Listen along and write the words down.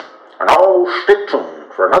And now stay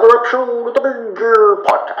tuned for another episode of the Big Gear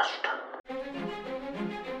Podcast.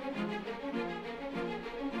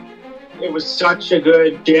 It was such a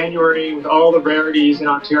good January with all the rarities in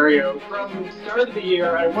Ontario. From the start of the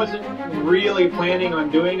year, I wasn't really planning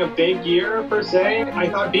on doing a big year per se. I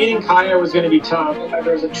thought beating Kiah was going to be tough.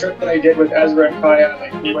 There was a trip that I did with Ezra and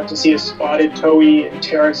Kiah. We went to see a spotted towhee in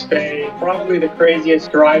Terrace Bay. Probably the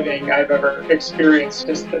craziest driving I've ever experienced.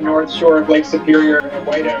 Just the north shore of Lake Superior in a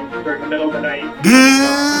whiteout during the middle of the night.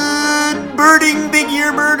 Good birding, big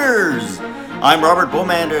year birders! I'm Robert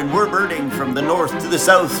Beaumander, and we're birding from the north to the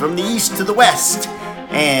south, from the east to the west.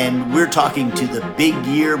 And we're talking to the big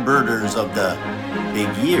year birders of the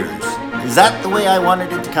big years. Is that the way I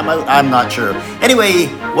wanted it to come out? I'm not sure. Anyway,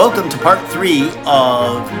 welcome to part 3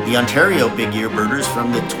 of the Ontario Big Year Birders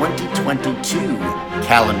from the 2022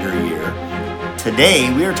 calendar year.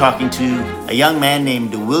 Today, we are talking to a young man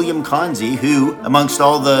named William Konze, who, amongst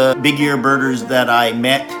all the big year birders that I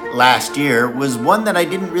met last year, was one that I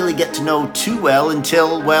didn't really get to know too well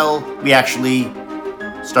until, we actually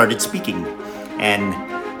started speaking. And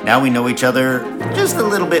now we know each other just a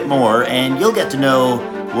little bit more, and you'll get to know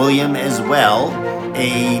William as well,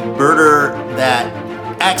 a birder that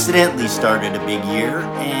accidentally started a big year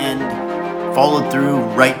and followed through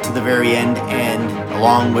right to the very end, and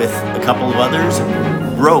along with a couple of others,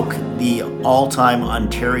 broke the all-time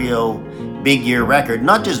Ontario big year record.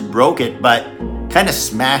 Not just broke it, but kind of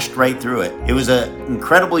smashed right through it. It was an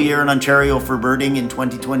incredible year in Ontario for birding in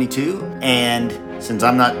 2022, and since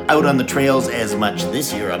I'm not out on the trails as much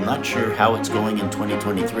this year, I'm not sure how it's going in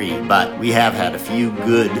 2023, but we have had a few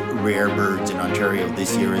good rare birds in Ontario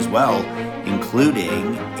this year as well,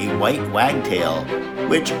 including a white wagtail,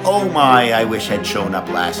 which, oh my, I wish had shown up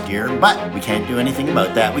last year, but we can't do anything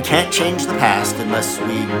about that. We can't change the past unless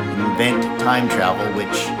we invent time travel,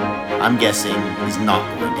 which I'm guessing is not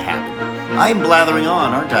going to happen. I'm blathering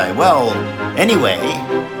on, aren't I? Well, anyway,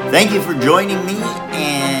 thank you for joining me,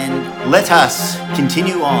 and let us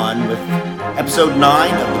continue on with episode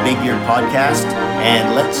 9 of the Big Year Podcast,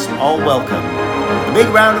 and let's all welcome, with a big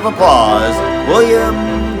round of applause, William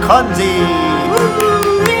Konze.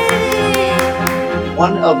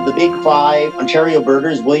 One of the big 5 Ontario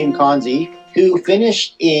birders, William Konze, who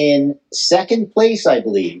finished in second place, I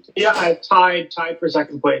believe. Yeah, I tied for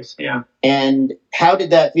second place, yeah. And how did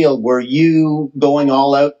that feel? Were you going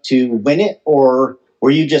all out to win it, or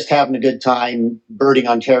were you just having a good time birding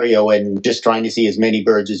Ontario and just trying to see as many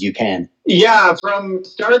birds as you can? Yeah, from the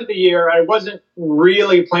start of the year, I wasn't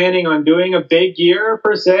really planning on doing a big year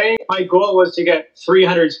per se. My goal was to get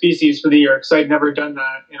 300 species for the year because I'd never done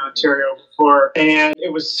that in Ontario before. And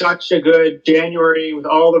it was such a good January with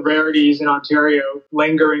all the rarities in Ontario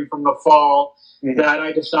lingering from the fall that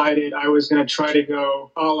I decided I was going to try to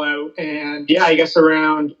go all out. And yeah, I guess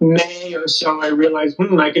around May or so, I realized,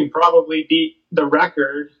 I can probably beat the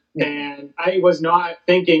record. And I was not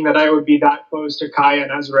thinking that I would be that close to Kiah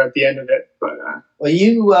and Ezra at the end of it. But well,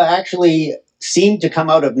 you actually seemed to come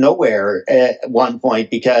out of nowhere at one point,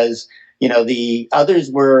 because, the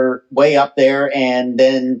others were way up there. And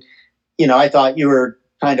then, I thought you were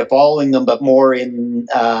kind of following them, but more in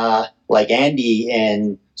like Andy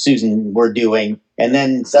and Susan were doing. And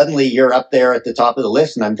then suddenly you're up there at the top of the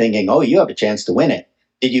list, and I'm thinking, oh, you have a chance to win it.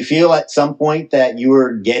 Did you feel at some point that you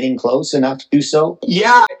were getting close enough to do so?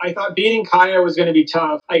 Yeah, I thought beating Kiah was going to be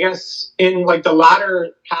tough. I guess in the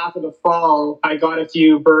latter half of the fall, I got a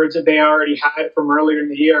few birds that they already had from earlier in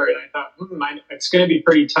the year, and I thought, it's going to be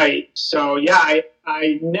pretty tight. So yeah,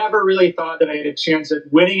 I never really thought that I had a chance at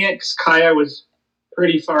winning it because Kiah was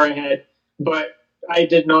pretty far ahead, but I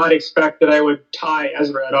did not expect that I would tie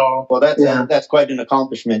Ezra at all. Well, that's quite an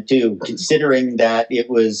accomplishment, too, considering that it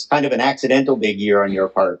was kind of an accidental big year on your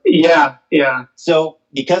part. Yeah. So,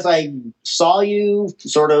 because I saw you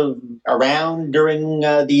sort of around during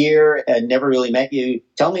the year and never really met you,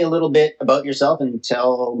 tell me a little bit about yourself and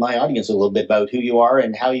tell my audience a little bit about who you are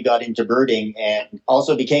and how you got into birding, and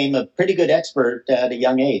also became a pretty good expert at a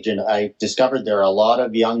young age. And I discovered there are a lot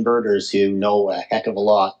of young birders who know a heck of a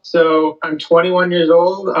lot. So I'm 21 years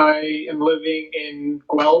old. I am living in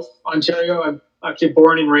Guelph, Ontario. I'm actually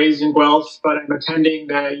born and raised in Guelph, but I'm attending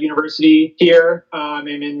the university here. I'm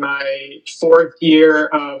in my 4th year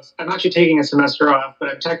I'm actually taking a semester off, but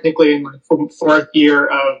I'm technically in my 4th year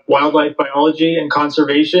of wildlife biology and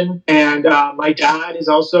conservation. And my dad is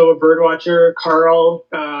also a birdwatcher, Carl.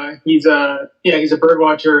 He's a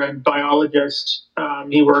birdwatcher and biologist.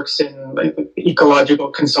 He works in ecological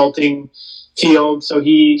consulting field. So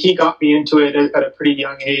he got me into it at a pretty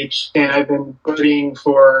young age, and I've been birding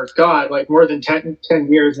for like more than 10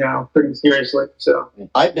 years now, pretty seriously. So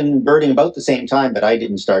I've been birding about the same time, but I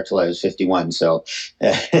didn't start till I was 51. So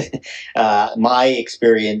my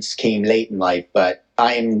experience came late in life, but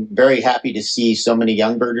I'm very happy to see so many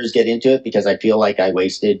young birders get into it, because I feel like I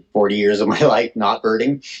wasted 40 years of my life not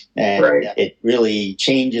birding, and it really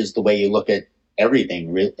changes the way you look at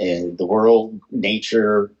everything, the world,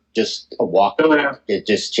 nature, just a walk. It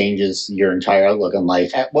just changes your entire outlook on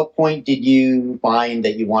life. At what point did you find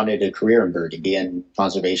that you wanted a career in birding, in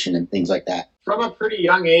conservation and things like that? From a pretty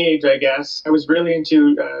young age, I guess. I was really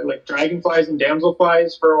into like dragonflies and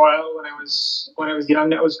damselflies for a while when I was young.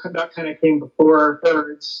 That kind of came before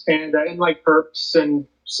birds, and like perps and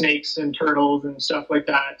snakes and turtles and stuff like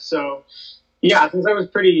that. So yeah, since I was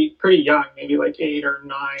pretty young, maybe like 8 or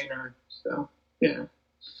 9 or so. Yeah.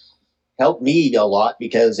 Helped me a lot,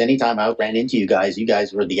 because anytime I ran into you guys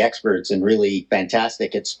were the experts and really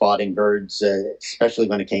fantastic at spotting birds, especially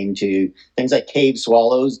when it came to things like cave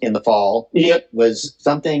swallows in the fall. Yep. Was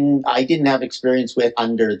something I didn't have experience with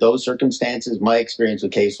under those circumstances. My experience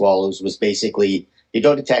with cave swallows was basically, you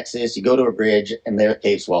go to Texas, you go to a bridge, and they're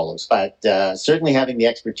cave swallows. But certainly having the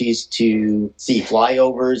expertise to see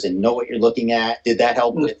flyovers and know what you're looking at, did that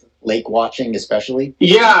help with lake watching especially?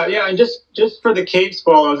 Yeah, and just for the cave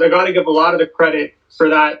swallows, I got to give a lot of the credit for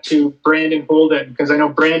that to Brandon Holden, because I know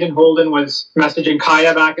Brandon Holden was messaging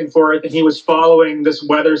Kiah back and forth, and he was following this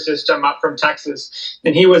weather system up from Texas,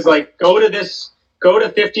 and he was like, go to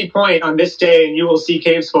 50 Point on this day and you will see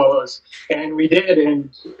cave swallows. And we did,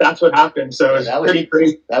 and that's what happened. So that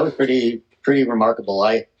was pretty remarkable.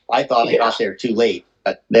 I thought I got there too late,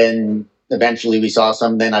 but then eventually we saw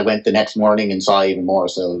some. Then I went the next morning and saw even more.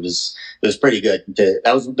 So it was pretty good.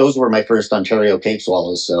 Those were my first Ontario cave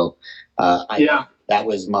swallows. So that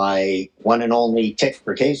was my one and only tick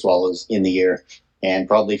for cave swallows in the year, and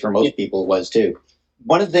probably for most people it was too.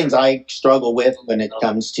 One of the things I struggle with when it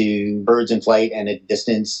comes to birds in flight and at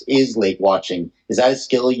distance is lake watching. Is that a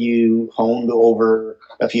skill you honed over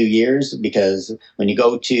a few years? Because when you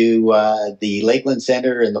go to the Lakeland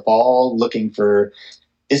Center in the fall looking for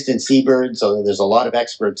distant seabirds, so there's a lot of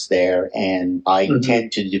experts there, and I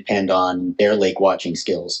tend to depend on their lake watching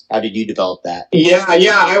skills. How did you develop that? Yeah,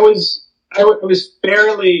 I was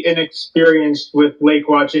fairly inexperienced with lake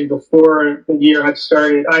watching before the year had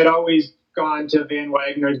started. I'd always gone to Van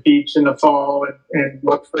Wagner's Beach in the fall and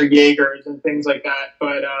looked for Jaegers and things like that.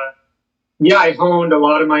 But I honed a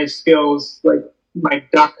lot of my skills, like my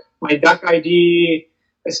duck ID,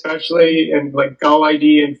 especially, and like gull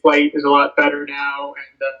ID in flight is a lot better now.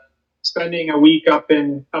 And spending a week up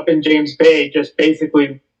in James Bay, just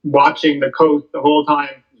basically watching the coast the whole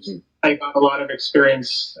time, I got a lot of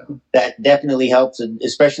experience. So. That definitely helps,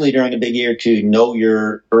 especially during a big year, to know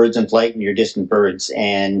your birds in flight and your distant birds.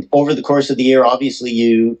 And over the course of the year, obviously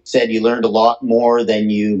you said you learned a lot more than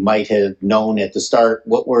you might have known at the start.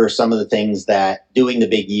 What were some of the things that doing the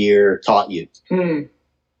big year taught you?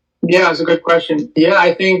 Yeah, it's a good question. Yeah,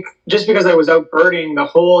 I think just because I was out birding the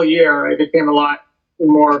whole year, I became a lot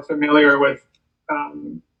more familiar with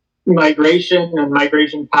migration and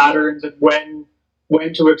migration patterns, and when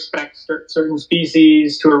to expect certain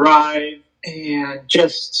species to arrive, and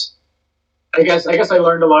just I guess I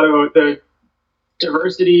learned a lot about the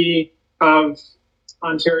diversity of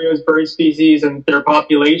Ontario's bird species and their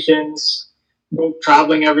populations, both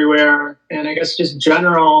traveling everywhere, and I guess just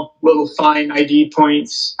general little fine ID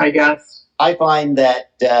points, I guess. I find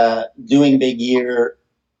that doing big year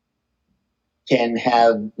can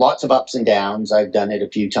have lots of ups and downs. I've done it a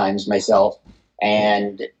few times myself,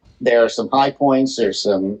 and there are some high points, there's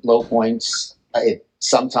some low points. It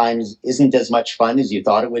sometimes isn't as much fun as you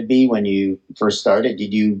thought it would be when you first started.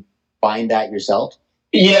 Did you find that yourself?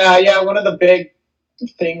 Yeah. One of the big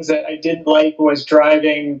things that I didn't like was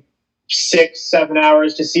driving 6-7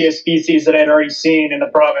 hours to see a species that I'd already seen in the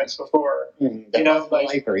province before.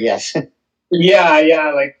 Yes.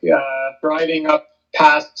 Like driving up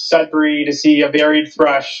past Sudbury to see a varied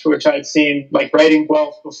thrush, which I'd seen like right in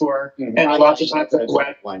Guelph before, and lots of times it's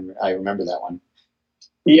wet. I remember that one.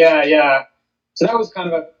 Yeah. So that was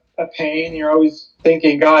kind of a pain. You're always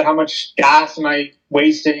thinking, God, how much gas am I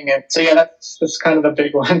wasting? And so that's kind of the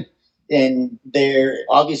big one. And there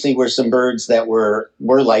obviously were some birds that were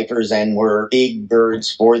lifers and were big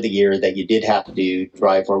birds for the year that you did have to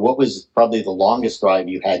drive for. What was probably the longest drive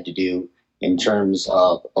you had to do in terms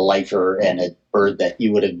of a lifer and a bird that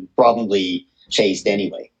you would have probably chased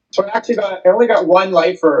anyway? So I only got one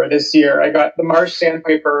lifer this year. I got the marsh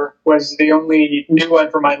sandpiper was the only new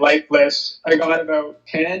one for my life list. I got about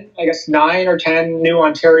 9 or 10 new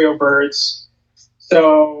Ontario birds.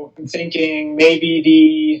 So I'm thinking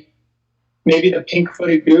maybe the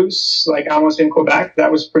pink-footed goose, like almost in Quebec.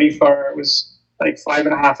 That was pretty far. It was like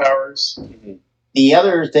 5.5 hours. The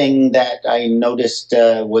other thing that I noticed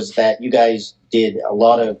was that you guys did a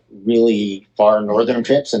lot of really far northern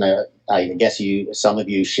trips, and I guess some of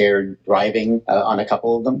you shared driving on a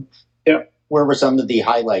couple of them. Yeah. Where were some of the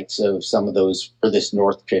highlights of some of those for this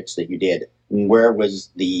north trips that you did? And where was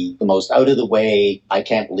the most out of the way, I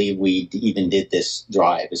can't believe we even did this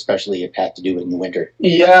drive, especially if it had to do it in the winter?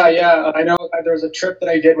 Yeah. I know there was a trip that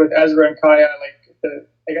I did with Ezra and Kiah,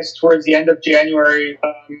 I guess towards the end of January.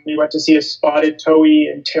 We went to see a spotted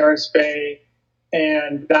towhee in Terrace Bay,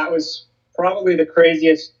 and that was probably the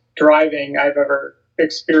craziest driving I've ever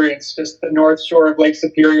experienced. Just the north shore of Lake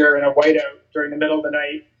Superior in a whiteout during the middle of the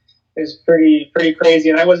night is pretty crazy,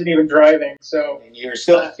 and I wasn't even driving. So and you're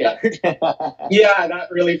still scared. Yeah, that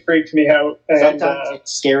really freaked me out. Sometimes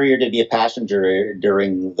it's scarier to be a passenger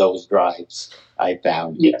during those drives, I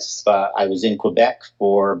found. Yes. I was in Quebec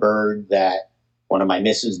for a bird that one of my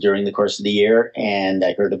misses during the course of the year, and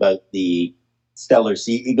I heard about the Stellar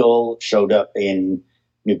Sea Eagle showed up in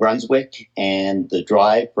New Brunswick, and the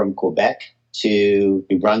drive from Quebec to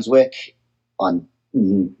New Brunswick on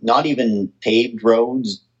not even paved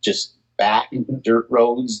roads, just back dirt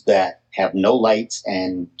roads that have no lights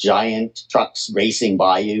and giant trucks racing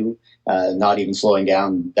by you, not even slowing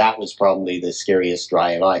down. That was probably the scariest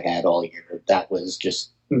drive I had all year. That was just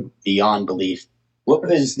beyond belief. What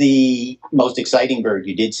was the most exciting bird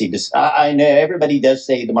you did see? I know everybody does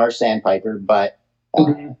say the marsh sandpiper, but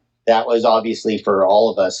that was obviously for all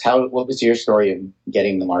of us. What was your story of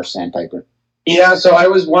getting the marsh sandpiper? Yeah, so I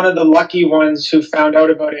was one of the lucky ones who found out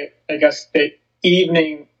about it, I guess, the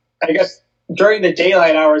evening, during the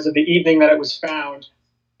daylight hours of the evening that it was found.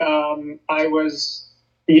 I was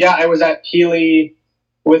at Peely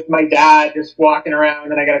with my dad just walking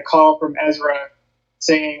around, and I got a call from Ezra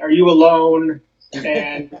saying, "Are you alone?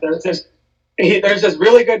 And there's this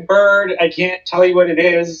really good bird. I can't tell you what it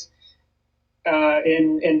is,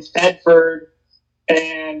 in Thetford."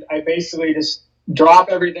 And I basically just drop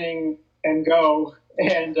everything and go.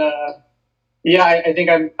 And I think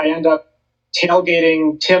I end up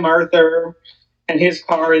tailgating Tim Arthur and his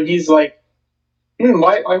car, and he's like, I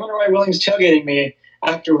wonder why William's tailgating me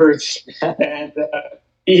afterwards. And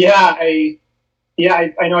I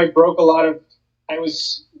know I broke a lot of. I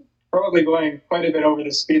was probably going quite a bit over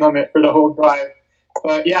the speed limit for the whole drive,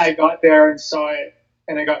 but yeah, I got there and saw it,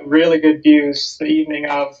 and I got really good views the evening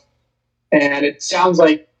of. And it sounds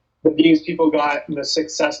like the views people got in the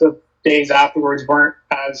successive days afterwards weren't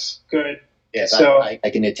as good. Yes, so I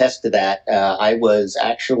can attest to that. I was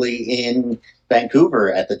actually in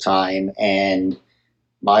Vancouver at the time, and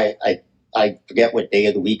I forget what day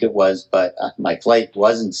of the week it was, but my flight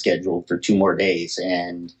wasn't scheduled for 2 more days,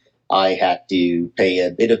 and I had to pay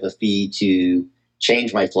a bit of a fee to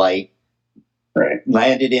change my flight. Right.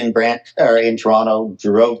 Landed in Toronto,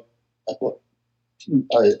 drove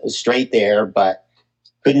straight there, but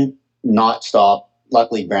couldn't not stop.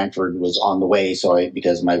 Luckily, Brantford was on the way,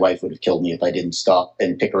 because my wife would have killed me if I didn't stop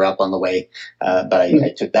and pick her up on the way. But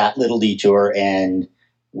I took that little detour, and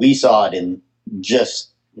we saw it in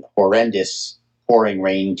just horrendous pouring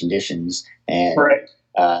rain conditions. And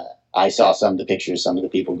I saw some of the pictures some of the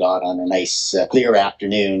people got on a nice clear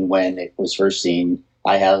afternoon when it was first seen.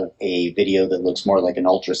 I have a video that looks more like an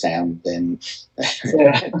ultrasound than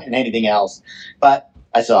anything else. But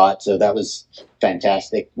I saw it, so that was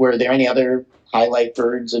fantastic. Were there any other highlight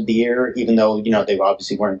birds of the year, even though, they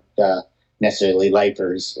obviously weren't necessarily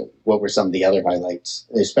lifers? What were some of the other highlights,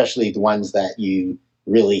 especially the ones that you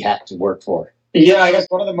really had to work for? Yeah, I guess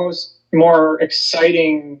one of the more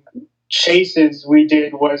exciting chases we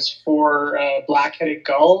did was for black-headed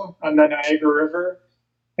gull on the Niagara River.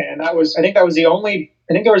 And I think there was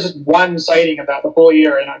just one sighting of that the whole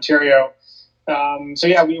year in Ontario.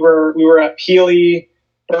 We were at Peely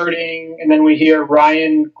birding, and then we hear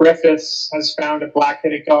Ryan Griffiths has found a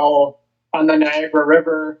black-headed gull on the Niagara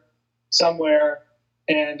River somewhere.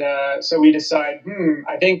 And so we decide,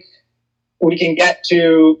 I think we can get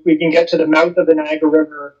to the mouth of the Niagara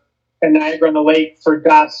River and Niagara on the Lake for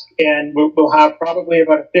dusk, and we'll have probably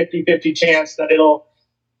about a 50-50 chance that it'll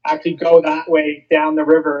actually go that way down the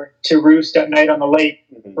river to roost at night on the lake,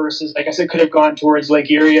 versus, I guess, it could have gone towards Lake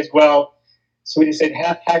Erie as well. So we just said,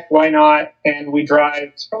 heck, why not? And we drive,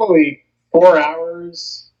 it's probably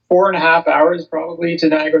 4.5 hours probably to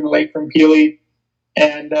Niagara on the Lake from Peely.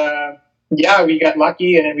 And we got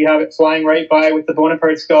lucky, and we have it flying right by with the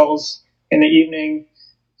Bonaparte skulls in the evening.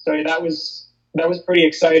 So that was pretty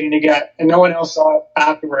exciting to get, and no one else saw it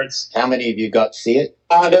afterwards. How many of you got to see it?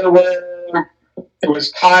 There were It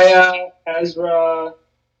was Kiah, Ezra,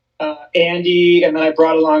 Andy, and then I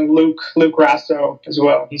brought along Luke Rasso as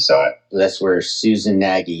well. He saw it. That's where Susan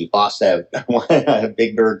Nagy lost out. A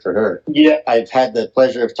big bird for her. Yeah. I've had the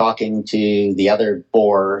pleasure of talking to the other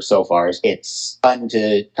 4 so far. It's fun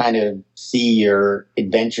to kind of see your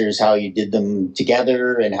adventures, how you did them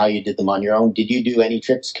together and how you did them on your own. Did you do any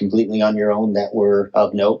trips completely on your own that were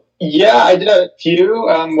of note? Yeah, I did a few.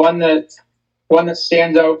 One that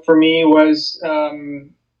stands out for me was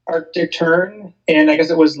Arctic Turn, and I guess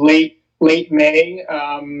it was late May.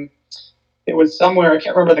 It was somewhere, I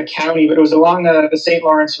can't remember the county, but it was along the St.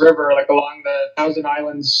 Lawrence River, like along the Thousand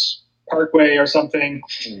Islands Parkway or something.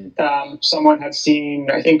 Someone had seen,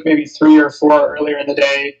 I think maybe 3 or 4 earlier in the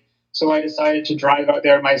day. So I decided to drive out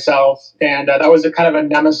there myself. And that was a kind of a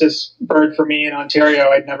nemesis bird for me in Ontario.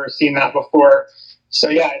 I'd never seen that before. So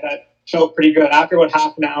yeah, that felt pretty good. After about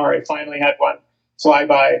half an hour, I finally had one fly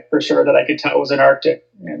by for sure that I could tell was an Arctic.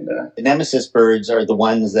 And the nemesis birds are the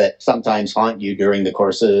ones that sometimes haunt you during the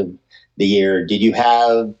course of the year. Did you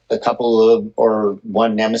have a couple of, or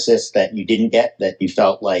one nemesis that you didn't get that you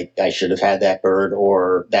felt like I should have had that bird,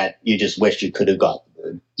 or that you just wish you could have got the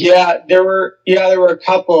bird? Yeah, there were a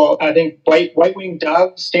couple. I think white-winged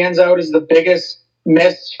dove stands out as the biggest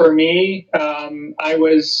miss for me. I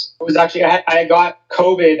got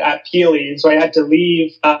COVID at Peely, so I had to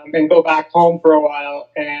leave and go back home for a while.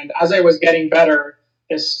 And as I was getting better,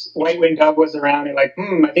 this white-winged dove was around, and like,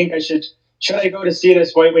 I think I should I go to see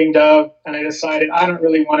this white-winged dove? And I decided I don't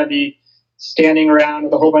really want to be standing around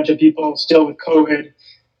with a whole bunch of people still with COVID.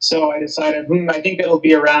 So I decided, I think it'll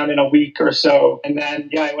be around in a week or so. And then,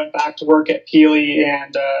 I went back to work at Peely,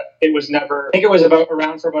 and it was never, I think it was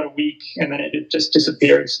around for about a week, and then it just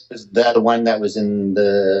disappeared. Was that the one that was in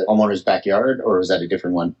the homeowner's backyard, or was that a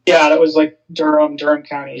different one? Yeah, that was like Durham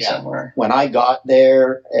County somewhere. When I got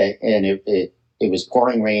there, and it was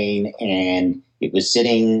pouring rain, and it was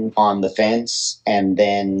sitting on the fence, and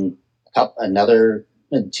then another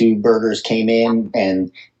 2 birders came in,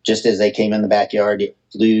 and just as they came in the backyard, it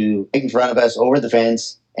flew in front of us over the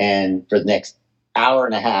fence, and for the next hour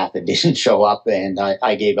and a half, it didn't show up, and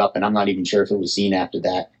I gave up, and I'm not even sure if it was seen after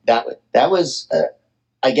that. That was,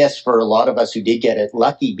 I guess, for a lot of us who did get it,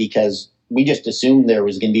 lucky, because we just assumed there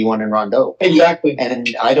was going to be one in Rondeau. Exactly. And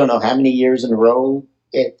I don't know how many years in a row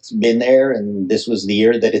it's been there, and this was the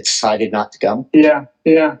year that it decided not to come. Yeah.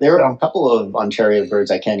 There are a couple of Ontario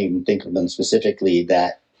birds, I can't even think of them specifically,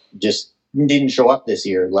 that just didn't show up this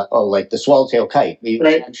year. Like the swallowtail kite.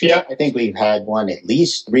 Right. Yeah. I think we've had one at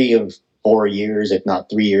least 3 of 4 years, if not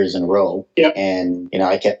 3 years in a row. Yep. And,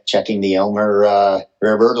 I kept checking the Elmer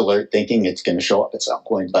rare bird alert thinking it's going to show up at some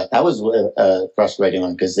point. But that was a frustrating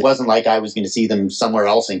one, because it wasn't like I was going to see them somewhere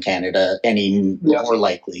else in Canada any more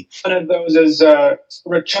likely. One of those is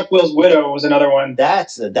Chuck Will's widow was another one.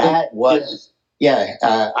 That was,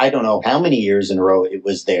 I don't know how many years in a row it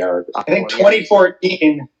was there. I think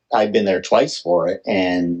 2014. I've been there twice for it,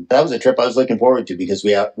 and that was a trip I was looking forward to, because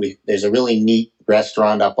there's a really neat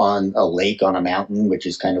restaurant up on a lake on a mountain, which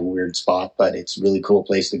is kind of a weird spot, but it's a really cool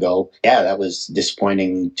place to go. Yeah, that was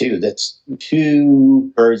disappointing too. That's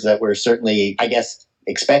 2 birds that were certainly, I guess,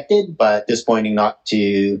 expected, but disappointing not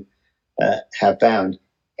to have found.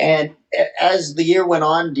 And as the year went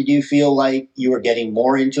on, did you feel like you were getting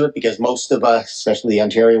more into it? Because most of us, especially the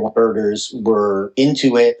Ontario birders, were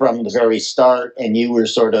into it from the very start, and you were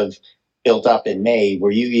sort of built up in May. Were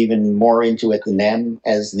you even more into it than them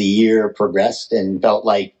as the year progressed, and felt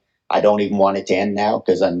like, I don't even want it to end now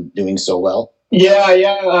because I'm doing so well? Yeah.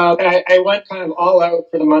 I went kind of all out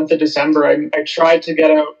for the month of December. I tried to get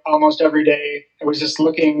out almost every day. I was just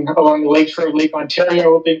looking along the lakeshore of Lake Ontario,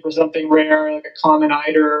 hoping for something rare, like a common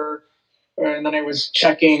eider. And then I was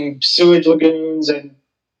checking sewage lagoons and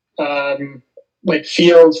like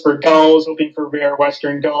fields for gulls, hoping for rare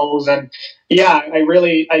western gulls. And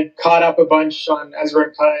I caught up a bunch on Ezra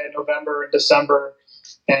and Kiah in November and December.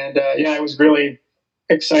 And I was really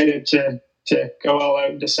excited to go all out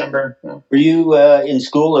in December. Were you in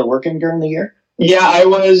school or working during the year? Yeah, I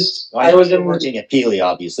was working at Peely,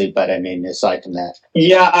 obviously, but I mean, aside from that.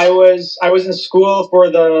 Yeah, I was in school for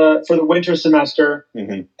the winter semester,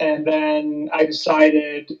 mm-hmm. And then I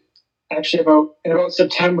decided, actually in about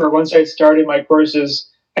September, once I started my courses,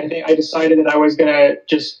 I think I decided that I was gonna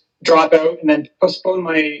just drop out and then postpone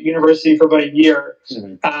my university for about a year,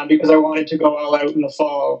 mm-hmm. Because I wanted to go all out in the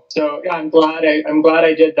fall. So yeah, I'm glad I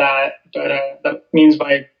did that, but that means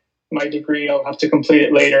my degree, I'll have to complete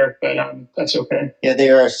it later, but that's okay. Yeah,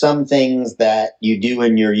 there are some things that you do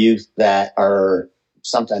in your youth that are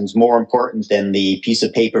sometimes more important than the piece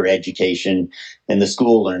of paper education and the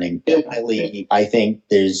school learning. Definitely, I think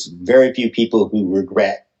there's very few people who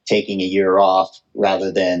regret taking a year off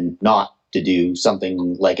rather than not to do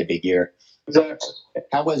something like a big year. Exactly.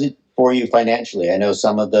 How was it for you financially? I know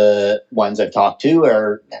some of the ones I've talked to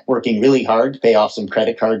are working really hard to pay off some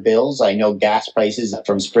credit card bills. I know gas prices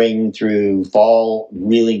from spring through fall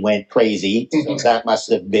really went crazy. So that must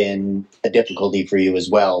have been a difficulty for you as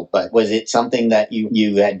well. But was it something that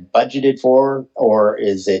you had budgeted for, or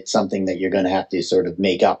is it something that you're going to have to sort of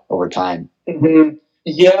make up over time? Mm-hmm.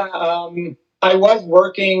 Yeah, I was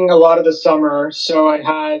working a lot of the summer, so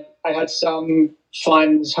I had some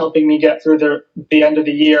funds helping me get through the end of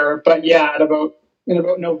the year. But yeah, in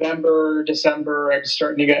about November, December, I was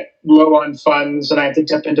starting to get low on funds, and I had to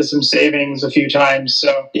dip into some savings a few times.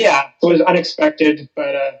 So yeah, it was unexpected,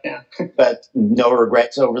 but yeah. But no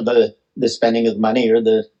regrets over the spending of money or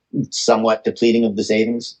the somewhat depleting of the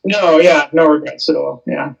savings? No, yeah, no regrets at all.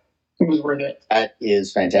 Yeah. It was worth it. That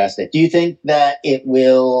is fantastic. Do you think that it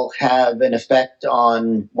will have an effect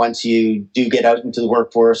on once you do get out into the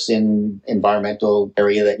workforce in environmental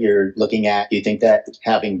area that you're looking at? Do you think that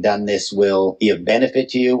having done this will be of benefit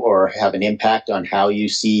to you or have an impact on how you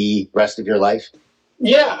see the rest of your life?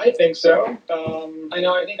 Yeah, I think so.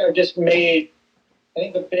 I think I've just made. I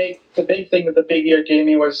think the big thing that the big year gave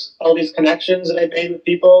me was all these connections that I made with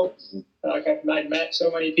people. I met so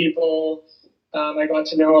many people. I got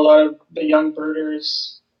to know a lot of the young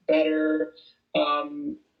birders better.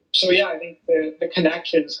 So yeah, I think the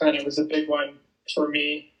connections kind of was a big one for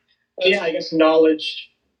me. But yeah, I guess knowledge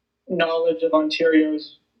of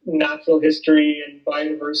Ontario's natural history and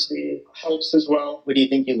biodiversity helps as well. What do you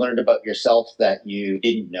think you learned about yourself that you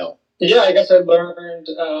didn't know? Yeah, I guess I learned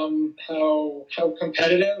how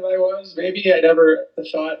competitive I was. Maybe I never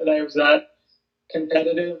thought that I was that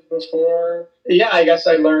competitive before. Yeah, I guess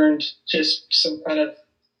I learned just some kind of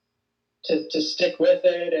to stick with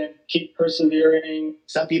it and keep persevering.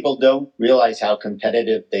 Some people don't realize how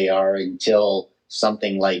competitive they are until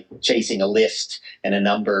something like chasing a list and a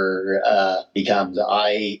number becomes.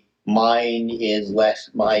 Mine is less.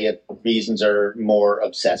 My reasons are more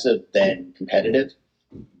obsessive than competitive.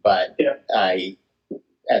 But yeah.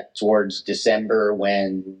 Towards December,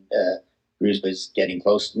 when Bruce was getting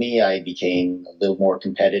close to me, I became a little more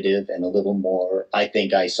competitive and a little more. I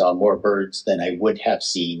think I saw more birds than I would have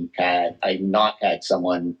seen had I not had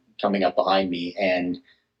someone coming up behind me. And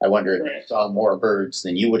I wonder if I saw more birds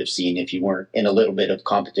than you would have seen if you weren't in a little bit of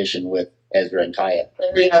competition with Ezra and Kiah.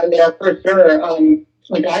 Yeah, for sure.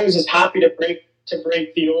 I was just happy to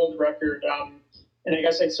break the old record. And I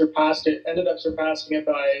guess I ended up surpassing it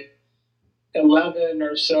by 11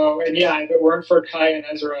 or so. And yeah, if it weren't for Kiah and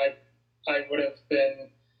Ezra, I would have been,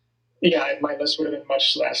 my list would have been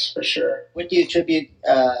much less for sure. What do you attribute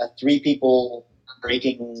 3 people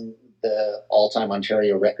breaking the all-time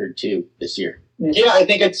Ontario record to this year? Yeah, I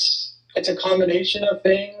think it's a combination of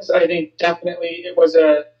things. I think definitely it was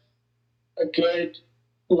a good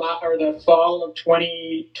lot, or the fall of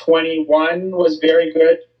 2021 was very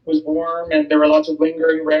good. Was warm, and there were lots of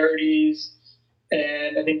lingering rarities,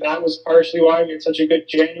 and I think that was partially why we had such a good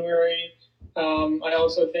January. I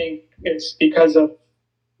also think it's because of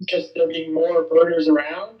just there being more birders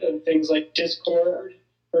around and things like Discord,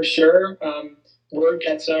 for sure. Word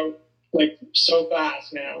gets out like so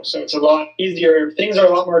fast now, so it's a lot easier. Things are a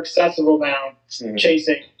lot more accessible now.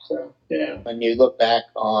 Chasing. So, yeah. When you look back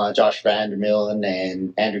on Josh Vandermillen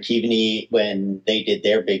and Andrew Keaveney when they did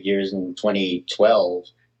their big years in 2012,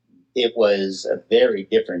 it was a very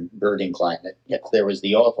different birding climate. Yes, there was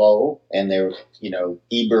the OFO and there was,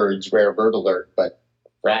 eBird's Rare Bird Alert, but a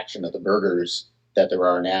fraction of the birders that there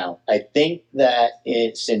are now. I think that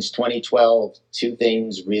since 2012, 2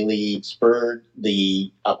 things really spurred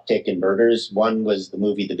the uptick in birders. One was the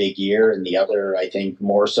movie The Big Year, and the other, I think,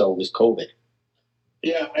 more so was COVID.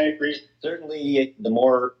 Yeah, I agree. Certainly, the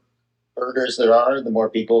more birders there are, the more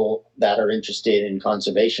people that are interested in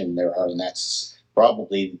conservation there are, and that's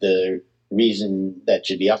probably the reason that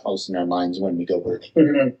should be upmost in our minds when we go birding.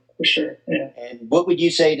 Mm-hmm. For sure, yeah. And what would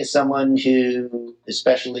you say to someone who,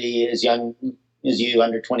 especially as young as you,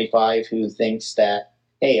 under 25, who thinks that,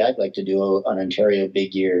 hey, I'd like to do an Ontario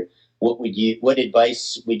big year? What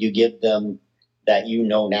advice would you give them that you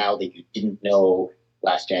know now that you didn't know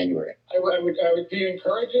last January? I would be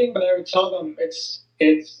encouraging, but I would tell them it's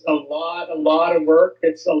a lot of work.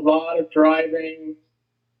 It's a lot of driving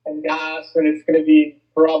and gas, and it's going to be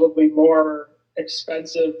probably more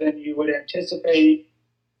expensive than you would anticipate.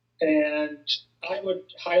 And I would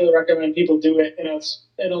highly recommend people do it in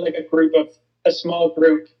a small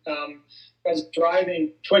group. as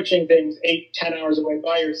driving, twitching things 8-10 hours away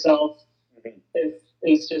by yourself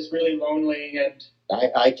is just really lonely. And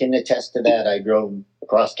I can attest to that. I drove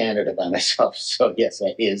across Canada by myself, so yes,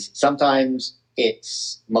 that is. Sometimes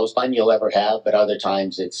it's most fun you'll ever have, but other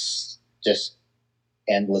times it's just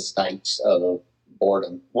endless nights of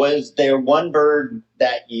boredom. Was there one bird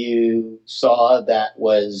that you saw that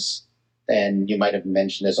was, and you might have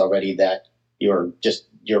mentioned this already, that you're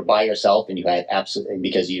by yourself and you had absolutely,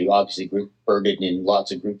 because you obviously birded in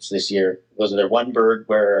lots of groups this year, was there one bird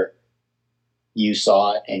where you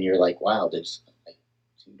saw it and you're like, wow, do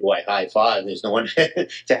I high five? There's no one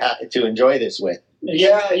to enjoy this with.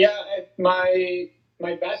 Yeah.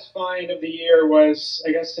 My best find of the year was,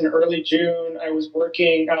 I guess, in early June. I was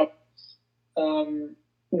working up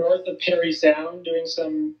north of Parry Sound doing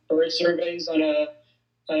some bird surveys on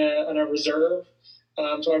a reserve.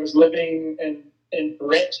 So I was living in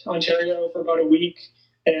Britt, Ontario for about a week.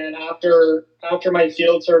 And after my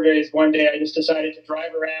field surveys, one day I just decided to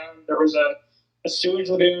drive around. There was a sewage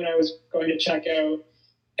lagoon I was going to check out.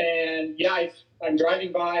 And yeah, I'm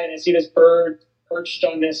driving by and I see this bird perched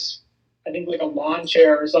on this, I think like a lawn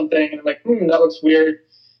chair or something. And I'm like, that looks weird.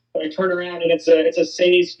 But I turn around and it's a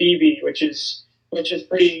Say's phoebe, which is a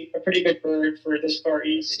pretty good bird for this far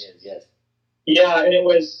east. It is, yes. Yeah, and it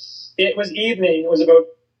was evening. It was about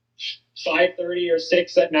 5:30 or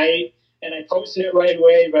 6 at night, and I posted it right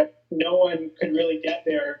away, but no one could really get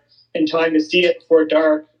there in time to see it before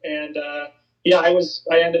dark. And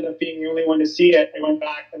I ended up being the only one to see it. I went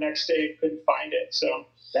back the next day, couldn't find it. So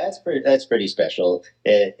that's pretty special.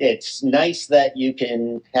 It's nice that you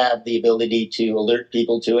can have the ability to alert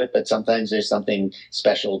people to it, but sometimes there's something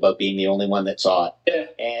special about being the only one that saw it. Yeah.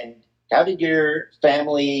 And how did your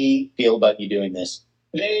family feel about you doing this?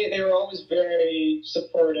 They were always very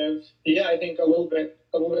supportive. Yeah, I think a little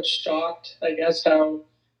bit shocked, I guess, how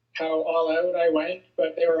all out I went,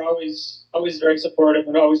 but they were always very supportive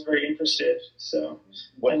and always very interested. So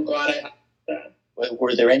I'm glad I had that.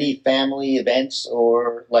 Were there any family events,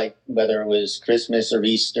 or like whether it was Christmas or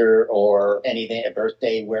Easter or anything, a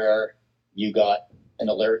birthday, where you got an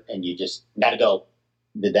alert and you just gotta go?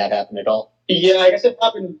 Did that happen at all? Yeah, I guess it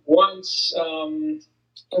happened once.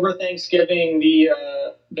 Over Thanksgiving,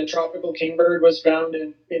 the tropical kingbird was found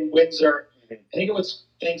in Windsor. I think it was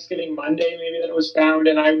Thanksgiving Monday, maybe, that it was found,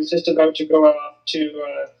 and I was just about to go off to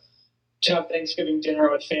have Thanksgiving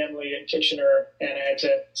dinner with family in Kitchener, and I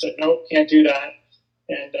said nope, can't do that.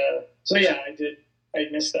 And so yeah, I did. I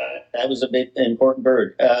missed that. That was a bit important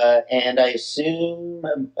bird, and I assume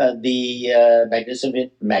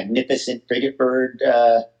the magnificent frigate bird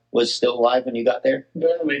was still alive when you got there.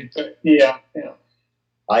 Barely, but yeah.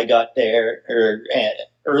 I got there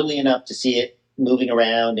early enough to see it moving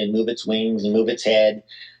around and move its wings and move its head,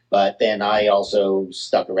 but then I also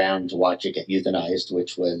stuck around to watch it get euthanized,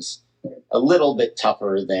 which was a little bit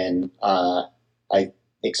tougher than I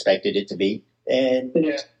expected it to be. And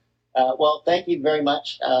well, thank you very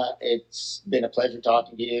much. It's been a pleasure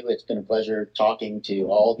talking to you. It's been a pleasure talking to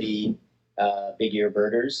all the big ear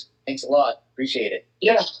birders. Thanks a lot. Appreciate it.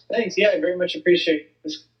 Yeah, thanks. Yeah, I very much appreciate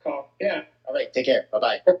this call. Yeah. All right, take care.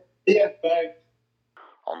 Bye-bye. Yeah, bye.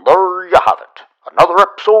 And there you have it. Another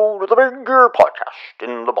episode of the Big Ear Podcast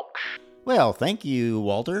in the books. Well, thank you,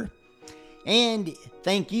 Walter. And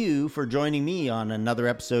thank you for joining me on another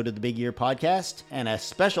episode of the Big Ear Podcast. And a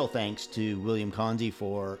special thanks to William Konze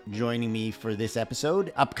for joining me for this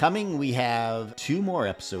episode. Upcoming, we have 2 more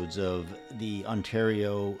episodes of the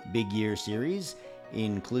Ontario Big Ear series,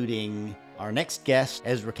 including our next guest,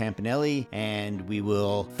 Ezra Campanelli, and we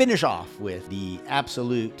will finish off with the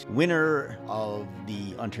absolute winner of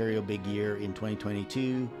the Ontario Big Ear in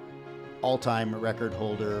 2022, all-time record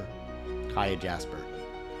holder, Kiah Jasper.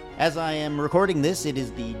 As I am recording this, it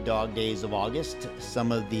is the dog days of August.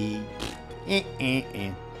 Some of the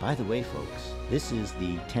By the way, folks, this is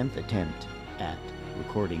the 10th attempt at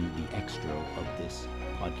recording the extra of this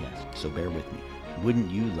podcast, so bear with me. Wouldn't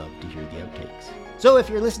you love to hear the outtakes? So if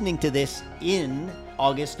you're listening to this in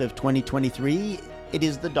August of 2023, it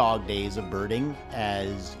is the dog days of birding,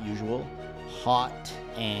 as usual. Hot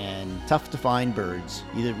and tough to find birds.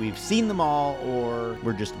 Either we've seen them all or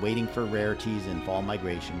we're just waiting for rarities and fall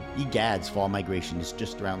migration. Egad's fall migration is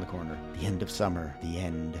just around the corner. The end of summer, the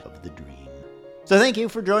end of the dream. So thank you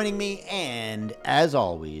for joining me, and as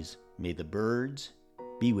always, may the birds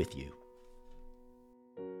be with you.